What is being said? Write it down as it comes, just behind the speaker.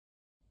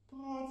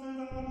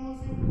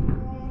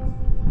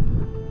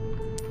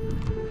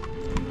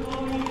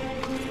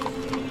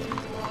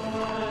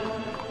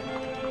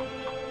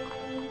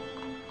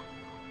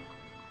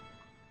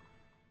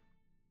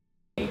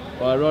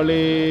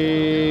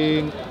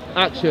Rolling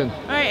action.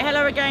 All right,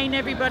 hello again,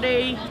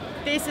 everybody.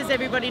 This, as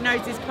everybody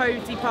knows, is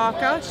Posy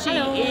Parker. She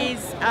is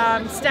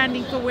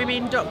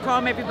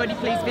standingforwomen.com. Everybody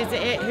please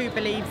visit it, who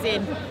believes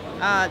in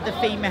the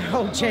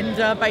female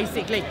gender,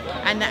 basically.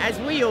 And that, as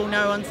we all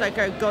know on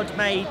SOCO, God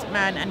made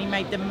man and he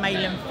made them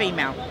male and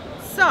female.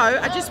 So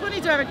I just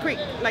wanted to have a quick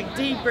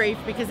debrief,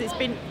 because it's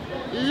been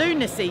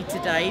lunacy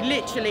today,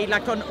 literally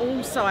like on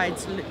all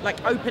sides,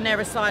 like open air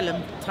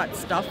asylum type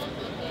stuff.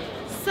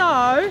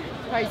 So,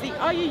 Posy,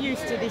 are you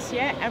used to this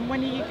yet? And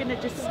when are you going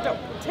to just stop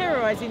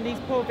terrorising these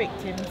poor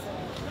victims?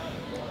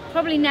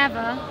 Probably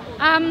never.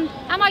 Am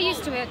I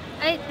used to it?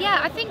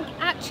 Yeah, I think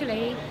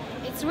actually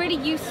it's really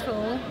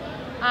useful.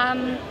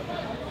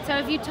 So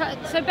if you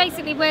so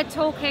basically we're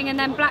talking, and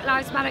then Black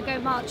Lives Matter go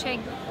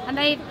marching, and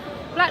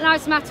Black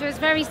Lives Matter has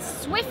very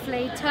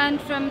swiftly turned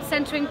from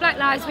centering Black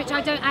lives, which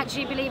I don't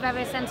actually believe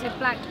ever centered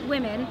black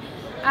women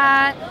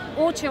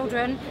or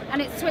children,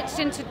 and it switched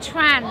into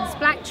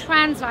Black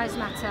Trans Lives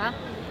Matter.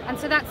 And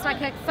so that's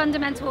like a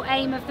fundamental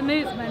aim of the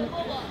movement.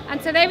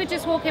 And so they were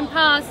just walking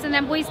past, and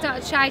then we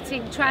started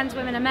shouting trans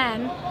women are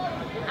men.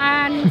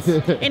 And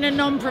in a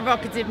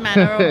non-provocative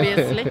manner,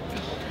 obviously.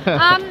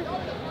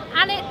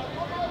 And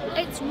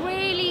it's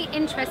really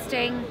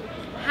interesting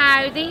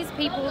how these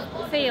people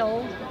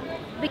feel,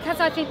 because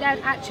I think they're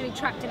actually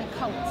trapped in a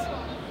cult,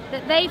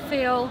 that they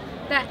feel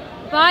that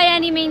by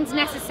any means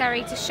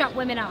necessary to shut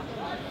women up.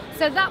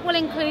 So that will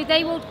include,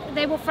 they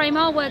will frame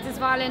our words as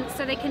violent,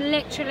 so they can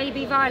literally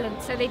be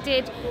violent. So they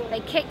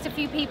kicked a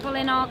few people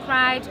in our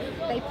crowd,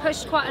 they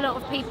pushed quite a lot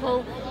of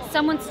people,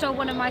 someone stole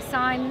one of my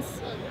signs.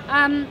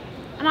 And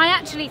I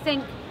actually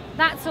think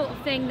that sort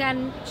of thing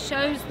then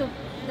shows the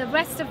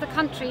rest of the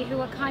country, who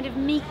are kind of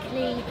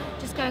meekly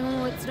just going,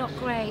 oh, it's not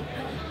great.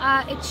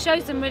 It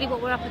shows them really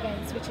what we're up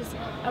against, which is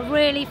a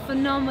really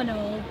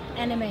phenomenal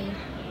enemy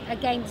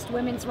against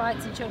women's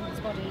rights and children's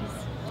bodies.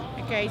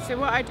 Okay, so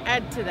what I'd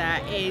add to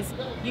that is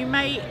you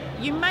may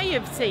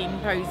have seen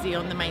Posy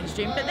on the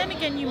mainstream, but then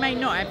again you may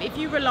not have. If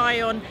you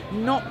rely on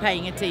not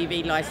paying a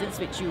TV licence,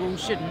 which you all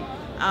shouldn't,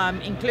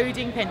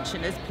 including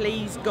pensioners,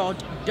 please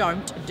God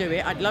don't do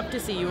it. I'd love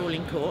to see you all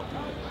in court,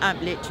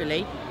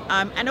 literally.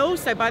 And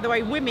also, by the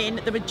way,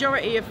 women, the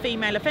majority of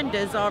female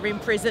offenders are in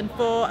prison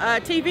for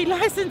TV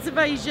licence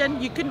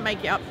evasion. You couldn't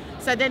make it up.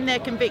 So then they're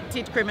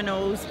convicted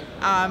criminals.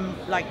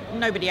 Like,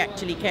 nobody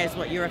actually cares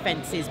what your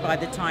offence is by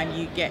the time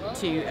you get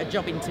to a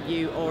job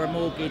interview or a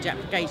mortgage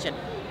application.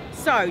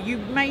 So you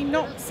may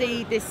not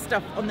see this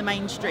stuff on the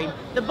mainstream.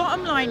 The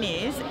bottom line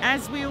is,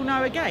 as we all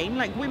know again,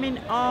 like, women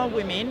are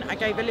women. I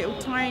gave a little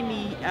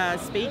tiny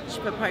speech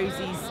for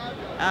Posy's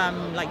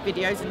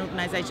videos and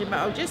organisation, but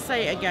I'll just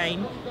say it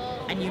again,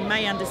 and you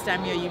may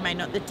understand me or you may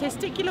not. The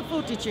testicular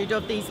fortitude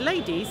of these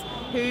ladies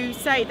who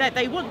say that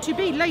they want to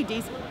be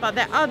ladies, but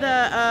they're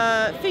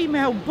other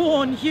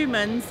female-born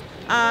humans.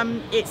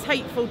 It's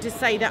hateful to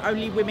say that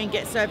only women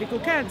get cervical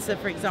cancer,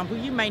 for example.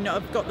 You may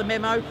not have got the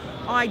memo.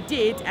 I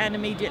did, and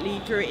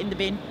immediately threw it in the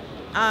bin.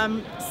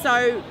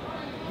 So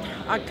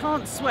I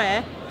can't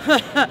swear.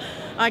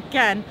 I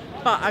can,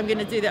 but I'm going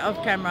to do that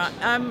off camera.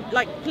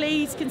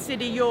 Please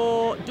consider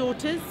your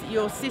daughters,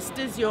 your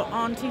sisters, your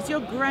aunties,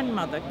 your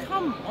grandmother.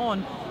 Come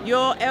on,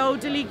 your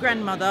elderly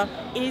grandmother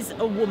is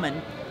a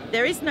woman.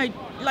 There is no,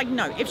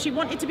 no, if she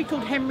wanted to be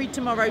called Henry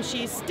tomorrow,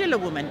 she is still a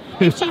woman.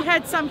 If she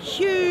had some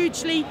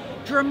hugely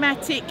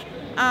dramatic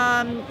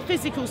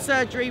physical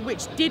surgery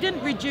which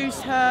didn't reduce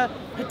her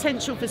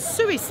potential for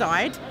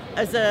suicide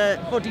as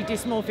a body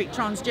dysmorphic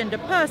transgender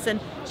person,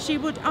 she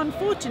would,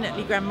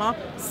 unfortunately, Grandma,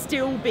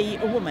 still be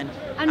a woman.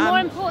 And more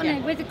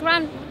importantly, with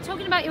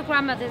talking about your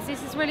grandmothers,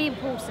 this is really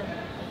important,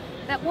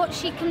 that what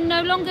she can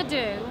no longer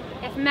do,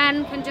 if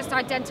men can just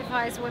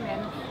identify as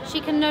women, she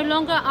can no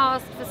longer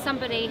ask for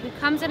somebody who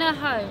comes in her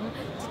home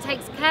to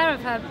take care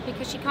of her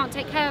because she can't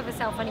take care of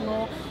herself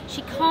anymore.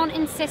 She can't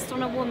insist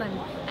on a woman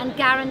and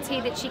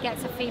guarantee that she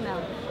gets a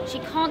female. She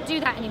can't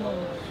do that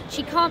anymore.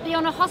 She can't be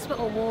on a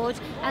hospital ward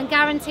and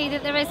guarantee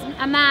that there isn't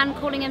a man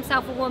calling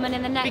himself a woman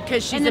in the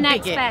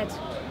next bed.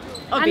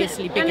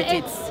 Obviously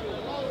bigoted.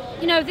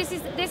 You know, this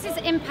is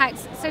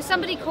impact. So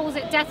somebody calls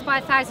it death by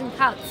 1,000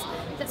 cuts.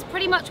 That's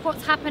pretty much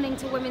what's happening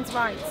to women's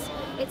rights.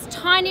 It's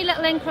tiny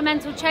little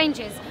incremental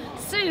changes.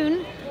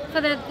 Soon, for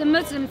the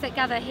Muslims that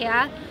gather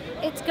here,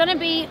 it's going to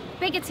be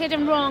bigoted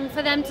and wrong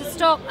for them to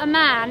stop a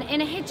man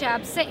in a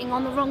hijab sitting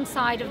on the wrong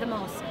side of the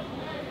mosque.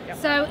 Yep.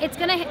 So it's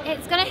going to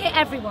hit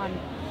everyone.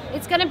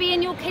 It's going to be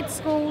in your kids'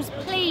 schools.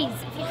 Please,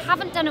 if you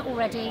haven't done it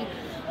already,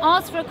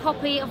 ask for a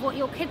copy of what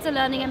your kids are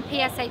learning in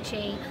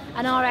PSHE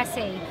and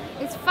RSE.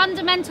 It's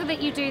fundamental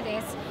that you do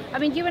this. I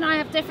mean, you and I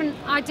have different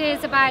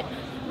ideas about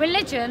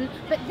religion,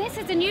 but this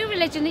is a new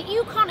religion that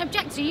you can't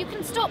object to. You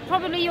can stop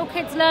probably your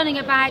kids learning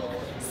about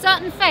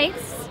certain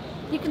faiths.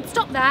 You can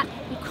stop that.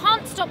 You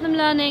can't stop them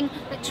learning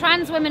that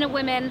trans women are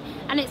women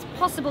and it's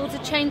possible to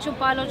change your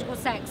biological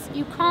sex.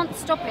 You can't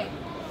stop it.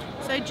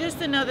 So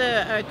just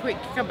another quick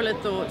couple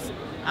of thoughts.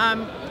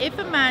 If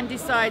a man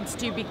decides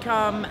to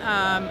become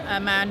a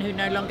man who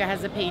no longer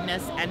has a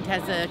penis and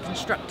has a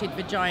constructed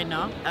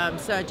vagina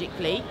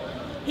surgically,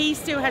 he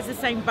still has the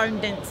same bone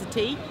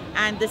density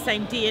and the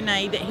same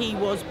DNA that he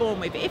was born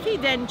with. If he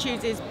then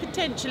chooses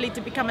potentially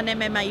to become an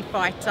MMA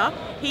fighter,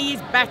 he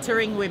is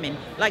battering women.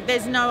 Like,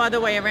 there's no other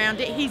way around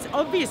it. He's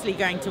obviously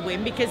going to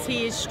win because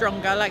he is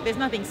stronger. Like, there's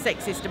nothing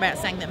sexist about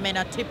saying that men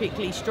are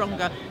typically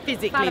stronger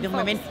physically than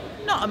women.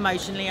 Not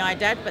emotionally,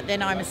 I'd add, but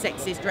then I'm a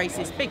sexist,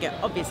 racist bigot,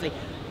 obviously.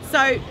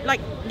 So, like,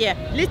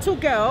 yeah, little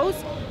girls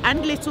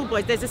and little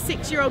boys. There's a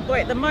 6-year-old boy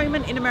at the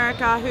moment in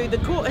America who the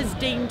court has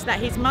deemed that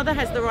his mother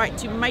has the right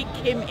to make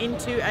him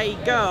into a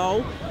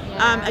girl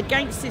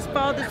against his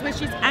father's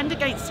wishes and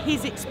against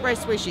his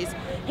express wishes.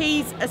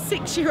 He's a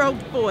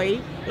 6-year-old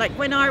boy. Like,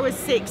 when I was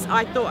 6,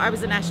 I thought I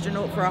was an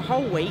astronaut for a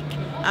whole week.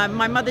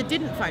 My mother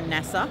didn't phone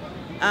NASA.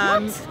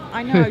 What?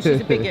 I know, she's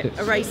a bigot,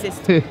 a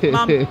racist.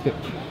 Mum,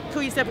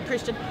 call yourself a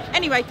Christian.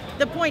 Anyway,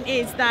 the point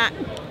is that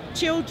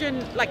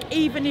children, like,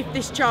 even if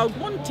this child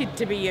wanted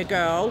to be a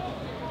girl,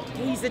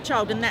 he's a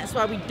child, and that's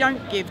why we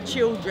don't give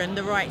children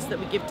the rights that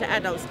we give to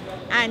adults.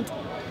 And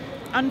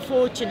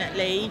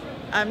unfortunately,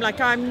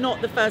 like, I'm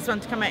not the first one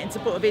to come out in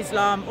support of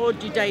Islam or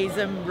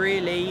Judaism,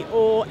 really,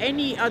 or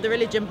any other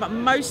religion, but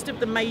most of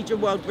the major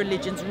world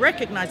religions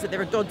recognize that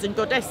there are gods and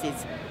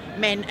goddesses,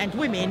 men and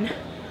women,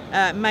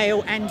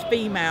 male and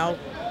female.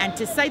 And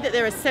to say that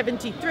there are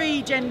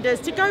 73 genders,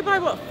 to go by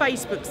what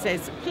Facebook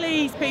says,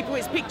 please, people,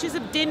 it's pictures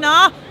of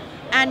dinner,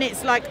 and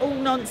it's like all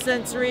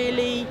nonsense,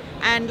 really,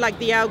 and like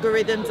the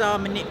algorithms are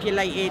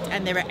manipulated,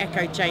 and there are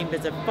echo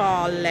chambers of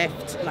far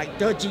left, like,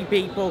 dodgy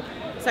people.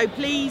 So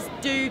please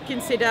do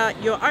consider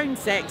your own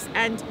sex,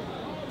 and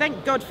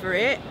thank God for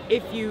it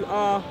if you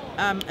are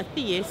a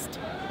theist,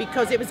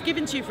 because it was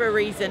given to you for a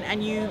reason,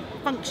 and you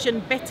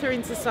function better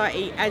in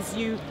society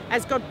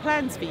as God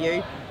plans for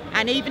you.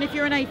 And even if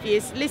you're an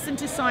atheist, listen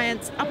to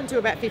science up until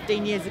about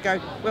 15 years ago,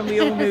 when we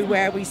all knew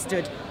where we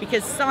stood.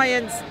 Because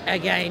science,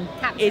 again,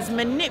 is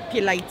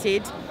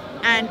manipulated,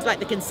 and like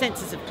the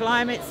consensus of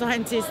climate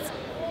scientists,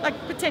 like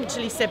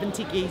potentially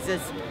 70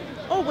 geezers.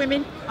 Or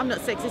women, I'm not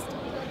sexist.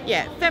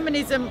 Yeah,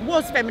 feminism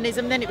was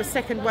feminism, then it was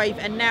second wave,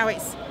 and now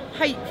it's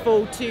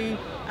hateful to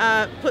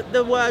put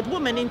the word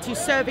woman into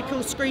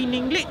cervical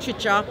screening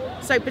literature.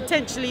 So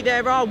potentially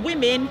there are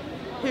women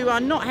who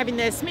are not having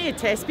their smear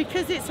test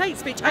because it's hate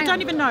speech. I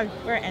don't even know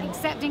where it ends.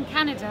 Except in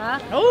Canada,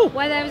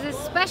 where there is a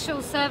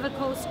special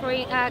cervical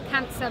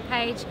cancer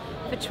page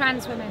for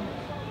trans women.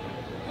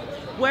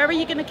 Where are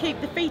you going to keep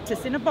the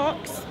fetus? In a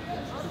box?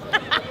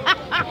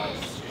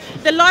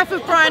 The life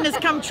of Brian has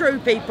come true,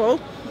 people.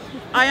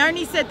 I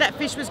only said that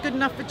fish was good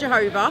enough for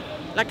Jehovah.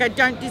 Like, I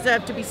don't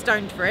deserve to be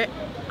stoned for it.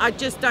 I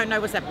just don't know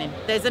what's happening.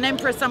 There's an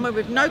emperor somewhere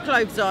with no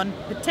clothes on,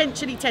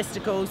 potentially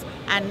testicles,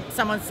 and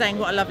someone's saying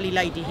what a lovely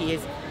lady he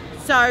is.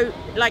 So,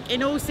 like,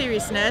 in all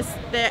seriousness,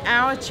 they're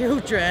our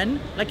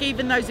children. Like,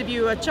 even those of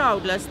you who are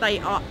childless, they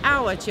are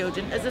our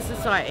children as a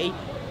society.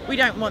 We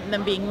don't want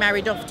them being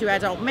married off to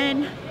adult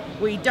men.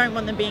 We don't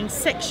want them being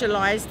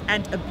sexualized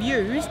and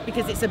abused,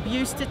 because it's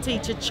abuse to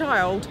teach a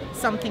child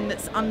something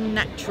that's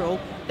unnatural.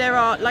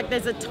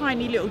 There's a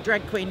tiny little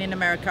drag queen in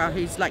America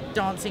who's like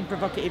dancing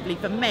provocatively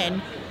for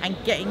men and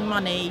getting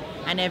money,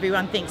 and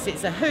everyone thinks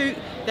it's a hoot.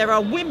 There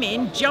are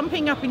women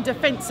jumping up in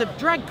defense of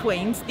drag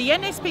queens. The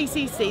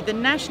NSPCC, the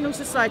National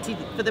Society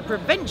for the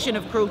Prevention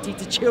of Cruelty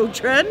to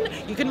Children,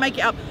 you can make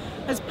it up,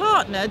 has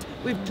partnered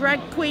with Drag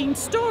Queen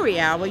Story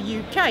Hour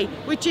UK,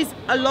 which is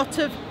a lot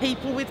of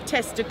people with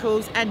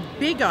testicles and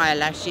big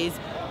eyelashes,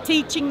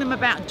 teaching them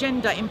about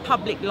gender in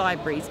public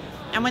libraries.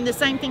 And when the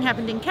same thing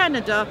happened in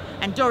Canada,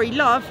 and Dory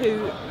Love,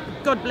 who,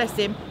 God bless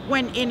him,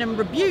 went in and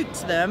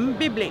rebuked them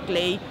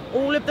biblically,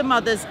 all of the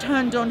mothers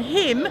turned on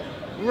him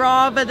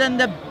rather than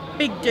the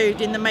big dude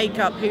in the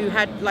makeup who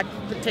had, like,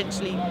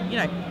 potentially, you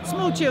know,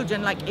 small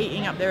children, like,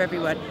 eating up their every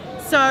word.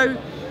 So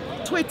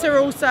Twitter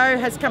also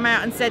has come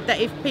out and said that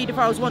if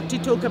paedophiles want to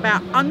talk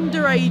about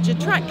underage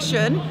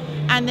attraction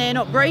and they're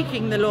not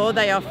breaking the law,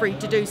 they are free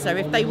to do so.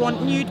 If they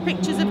want nude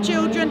pictures of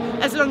children,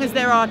 as long as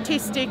they're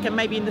artistic and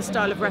maybe in the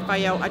style of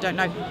Raphael, I don't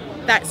know,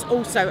 that's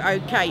also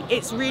okay.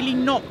 It's really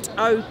not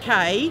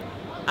okay.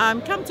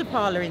 Come to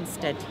Parlour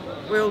instead.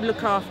 We'll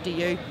look after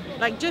you.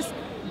 Like, just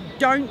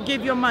don't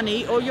give your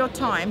money or your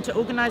time to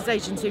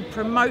organisations who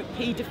promote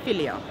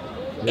paedophilia.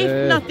 Yeah.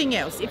 If nothing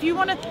else, if you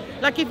want to,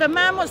 like, if a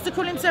man wants to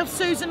call himself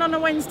Susan on a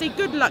Wednesday,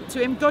 good luck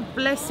to him. God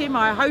bless him.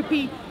 I hope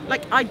he,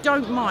 like, I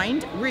don't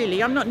mind,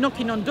 really. I'm not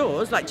knocking on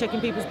doors, like checking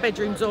people's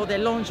bedrooms or their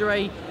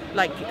lingerie,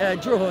 like,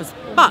 drawers.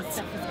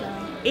 But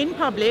in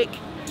public,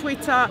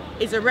 Twitter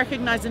is a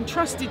recognised and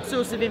trusted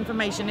source of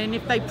information. And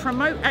if they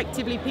promote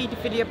actively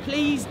paedophilia,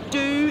 please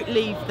do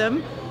leave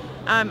them,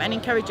 and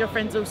encourage your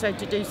friends also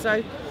to do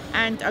so.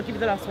 And I'll give you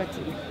the last word to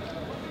you.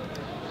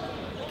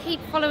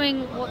 Keep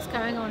following what's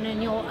going on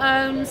in your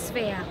own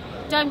sphere.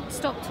 Don't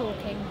stop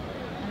talking.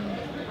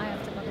 I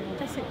have to bugger off.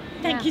 That's it.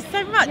 Thank you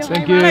so much.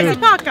 Thank you. Posy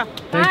Parker.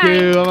 Thank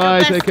you.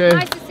 Bye-bye. Take care.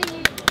 Nice to